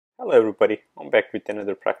Hello everybody, I'm back with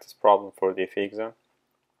another practice problem for the FE exam.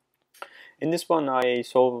 In this one I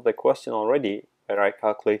solved the question already where I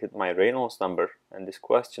calculated my Reynolds number, and this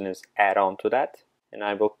question is add on to that, and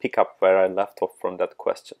I will pick up where I left off from that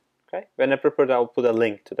question. Okay? When I prepare it, I'll put a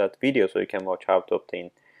link to that video so you can watch how to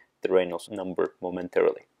obtain the Reynolds number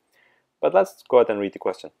momentarily. But let's go ahead and read the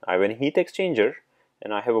question. I have a heat exchanger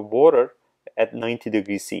and I have a water at 90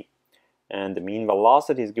 degrees C, and the mean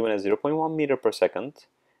velocity is given as 0.1 meter per second,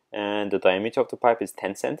 and the diameter of the pipe is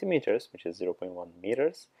 10 centimeters, which is 0.1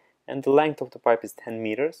 meters, and the length of the pipe is 10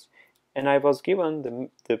 meters, and I was given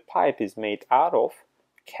the pipe is made out of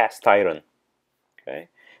cast iron. Okay,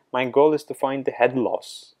 my goal is to find the head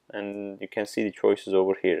loss, and you can see the choices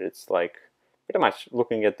over here. It's like pretty much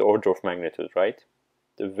looking at the order of magnitude, right?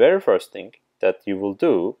 The very first thing that you will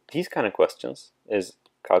do these kind of questions is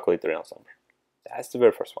calculate the Reynolds number. That's the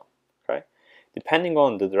very first one. Okay, depending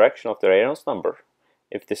on the direction of the Reynolds number,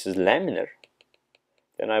 if this is laminar,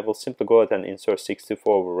 then I will simply go ahead and insert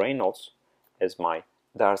 64 over Reynolds as my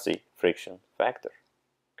Darcy Friction Factor.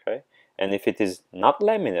 Okay, and if it is not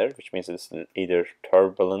laminar, which means it's either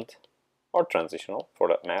turbulent or transitional for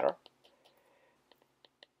that matter,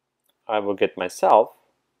 I will get myself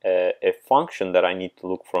a function that I need to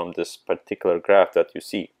look from this particular graph that you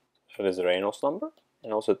see. So there's a Reynolds number,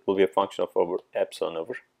 and also it will be a function of epsilon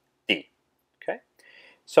over d. Okay,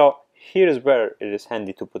 so here is where it is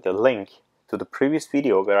handy to put a link to the previous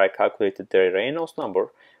video where I calculated the Reynolds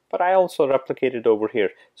number, but I also replicated over here.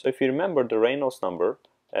 So if you remember, the Reynolds number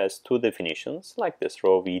has two definitions like this: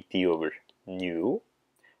 rho v d over nu.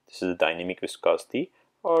 This is the dynamic viscosity,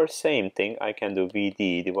 or same thing, I can do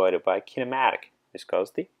Vd divided by kinematic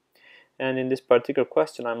viscosity. And in this particular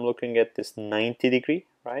question, I'm looking at this 90 degree,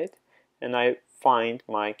 right? And I find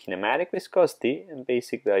my kinematic viscosity, and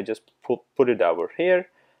basically I just put it over here.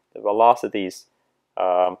 The velocity is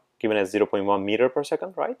given as 0.1 meter per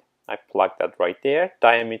second, right? I plug that right there.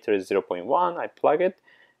 Diameter is 0.1, I plug it,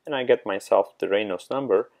 and I get myself the Reynolds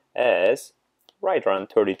number as right around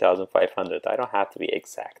 30,500. I don't have to be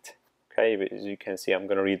exact. Okay, as you can see, I'm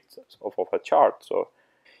going to read off of a chart.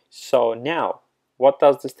 So now, what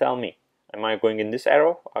does this tell me? Am I going in this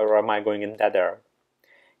arrow, or am I going in that arrow?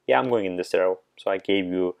 Yeah, I'm going in this arrow. So I gave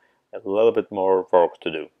you a little bit more work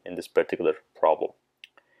to do in this particular problem.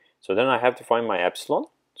 So then I have to find my epsilon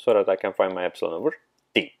so that I can find my epsilon over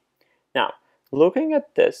d. Now, looking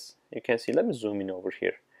at this, you can see, let me zoom in over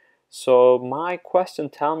here. So my question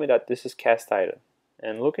tells me that this is cast iron.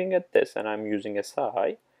 And looking at this, and I'm using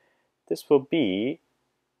SI, this will be,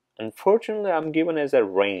 unfortunately, I'm given as a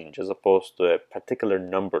range as opposed to a particular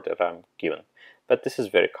number that I'm given. But this is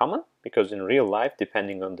very common because in real life,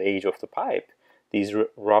 depending on the age of the pipe, these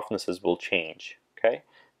roughnesses will change. Okay,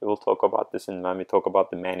 we will talk about this when we talk about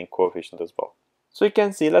the Manning coefficient as well. So you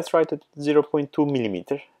can see, let's write it 0.2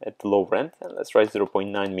 millimeter at the lower end, and let's write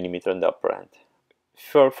 0.9 millimeter on the upper end.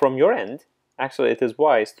 From your end, actually it is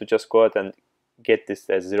wise to just go ahead and get this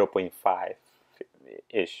as 0.5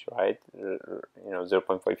 ish, right?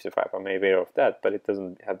 0.55. I'm aware of that, but it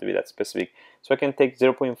doesn't have to be that specific. So I can take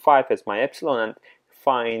 0.5 as my epsilon and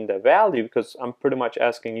find the value, because I'm pretty much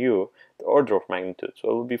asking you the order of magnitude, so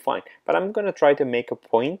it will be fine. But I'm going to try to make a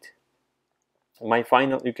point. My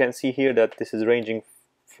final, you can see here that this is ranging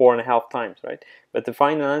 4.5 times, right? But the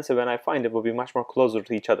final answer, when I find it, will be much more closer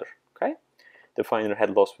to each other. Okay, the final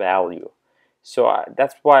head loss value. So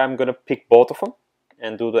that's why I'm going to pick both of them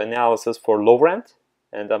and do the analysis for lower end,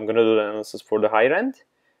 and I'm going to do the analysis for the higher end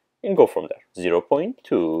and go from there.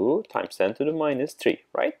 0.2 times 10 to the minus 3,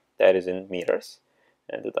 right? That is in meters,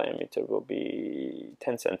 and the diameter will be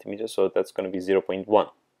 10 centimeters, so that's going to be 0.1,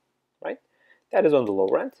 right? That is on the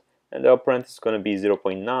lower end, and the upper end is going to be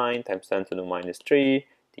 0.9 times 10 to the minus 3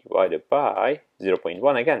 divided by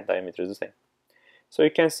 0.1. Again, diameter is the same. So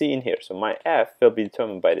you can see in here, so my F will be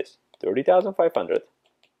determined by this 30,500,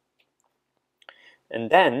 and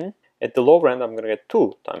then at the lower end I'm going to get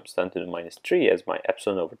 2 times 10 to the minus 3 as my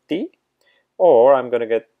epsilon over d, or I'm going to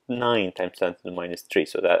get 9 times 10 to the minus 3,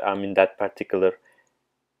 so that I'm in that particular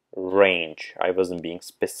range. I wasn't being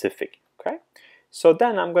specific. Okay, so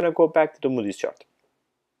then I'm going to go back to the Moody Chart,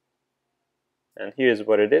 and here's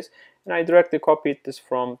what it is, and I directly copied this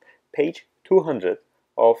from page 200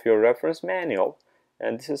 of your reference manual,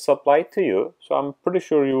 and this is supplied to you, so I'm pretty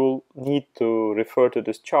sure you will need to refer to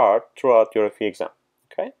this chart throughout your FE exam.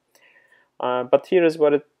 Okay, but here is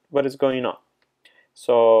what is going on.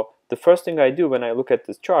 So the first thing I do when I look at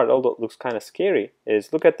this chart, although it looks kind of scary,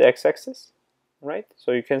 is look at the x-axis, right?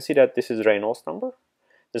 So you can see that this is Reynolds number.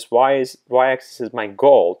 This y-axis is my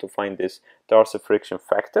goal to find this Darcy Friction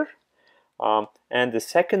Factor, and the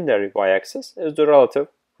secondary y-axis is the relative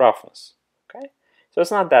roughness. Okay, so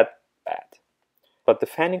it's not that bad. But the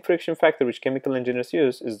fanning friction factor, which chemical engineers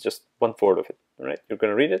use, is just 1/4 of it. Right? You're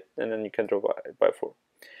going to read it, and then you can divide it by 4.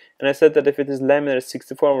 And I said that if it is laminar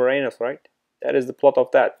 64 over Reynolds, right? That is the plot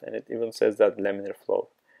of that, and it even says that laminar flow.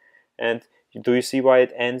 And do you see why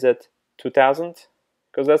it ends at 2000?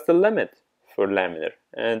 Because that's the limit for laminar,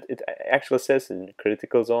 and it actually says in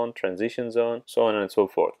critical zone, transition zone, so on and so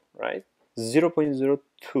forth, right?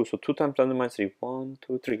 0.02, so 2 times 10 minus 3, 1,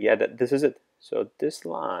 2, 3. Yeah, this is it. So this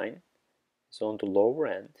line is on the lower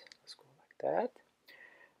end. Let's go like that.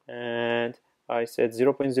 And I said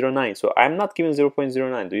 0.09, so I'm not giving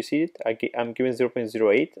 0.09. Do you see it? I'm giving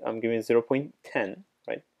 0.08. I'm giving 0.10,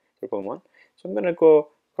 right? 0.1. So I'm gonna go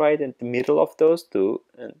right in the middle of those two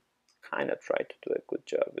and kind of try to do a good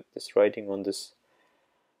job with this writing on this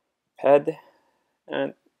pad.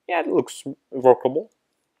 And yeah, it looks workable.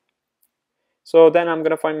 So then I'm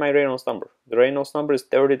gonna find my Reynolds number. The Reynolds number is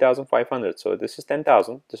 30,500. So this is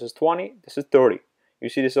 10,000. This is 20. This is 30. You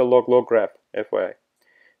see, this is a log graph, FYI.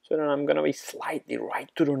 So then I'm gonna be slightly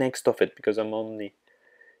right to the next of it because I'm only.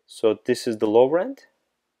 So this is the lower end.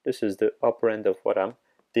 This is the upper end of what I'm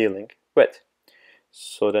dealing with.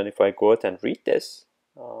 So then if I go ahead and read this,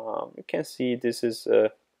 you can see this is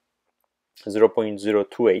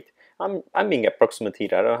 0.028. I'm being approximate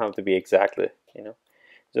here. I don't have to be exactly,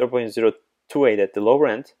 0.028 at the lower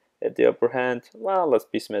end. At the upper hand, well, let's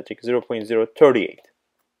be symmetric, 0.038.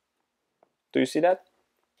 Do you see that?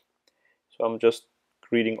 So I'm just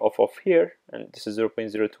reading off of here, and this is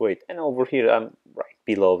 0.028, and over here I'm right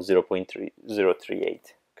below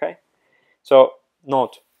 0.038. Okay, so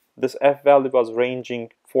note this f value was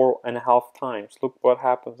ranging 4.5 times. Look what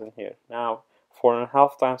happens in here now.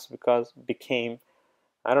 4.5 times became,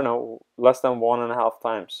 I don't know, less than 1.5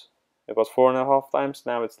 times. It was 4.5 times.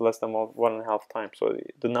 Now it's less than 1.5 times. So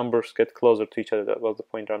the numbers get closer to each other. That was the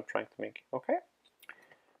point I'm trying to make. Okay.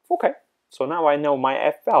 Okay. So now I know my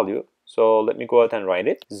f value. So let me go ahead and write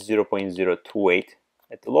it. 0.028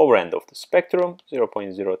 at the lower end of the spectrum,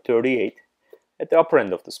 0.038 at the upper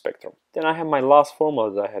end of the spectrum. Then I have my last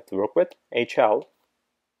formula that I have to work with, HL,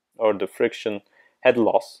 or the friction head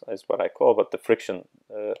loss is what I call, but the friction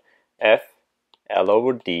F L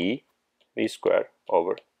over D V squared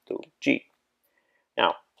over 2G.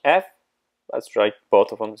 Now F, let's write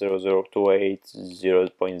both of them, 0.028,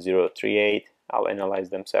 0.038. I'll analyze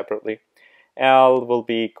them separately. L will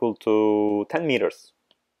be equal to 10 meters.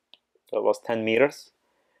 So it was 10 meters.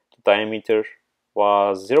 The diameter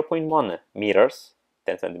was 0.1 meters,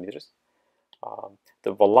 10 centimeters.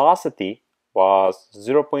 The velocity was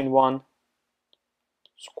 0.1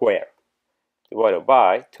 square divided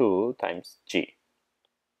by 2 times G.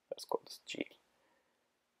 Let's call this G.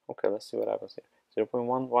 Okay, let's see what happens here.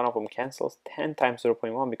 0.1, one of them cancels. 10 times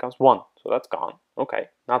 0.1 becomes 1. So that's gone. Okay,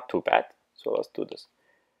 not too bad. So let's do this.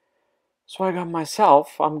 So I got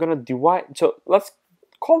myself, I'm going to divide. So let's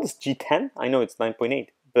call this G10. I know it's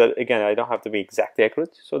 9.8. But again, I don't have to be exactly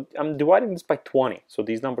accurate. So I'm dividing this by 20. So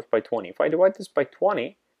these numbers by 20. If I divide this by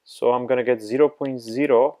 20, so I'm going to get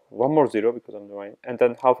 0.0, one more 0 because I'm dividing, and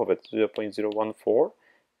then half of it, 0.014.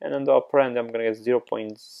 And on the upper end, I'm going to get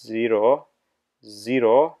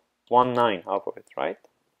 0.0019, half of it, right?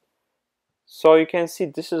 So you can see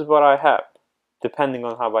this is what I have, depending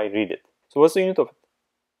on how I read it. So what's the unit of it?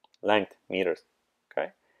 Length, meters,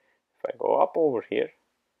 okay? If I go up over here,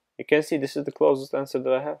 you can see this is the closest answer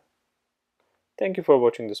that I have. Thank you for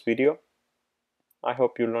watching this video. I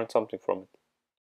hope you learned something from it.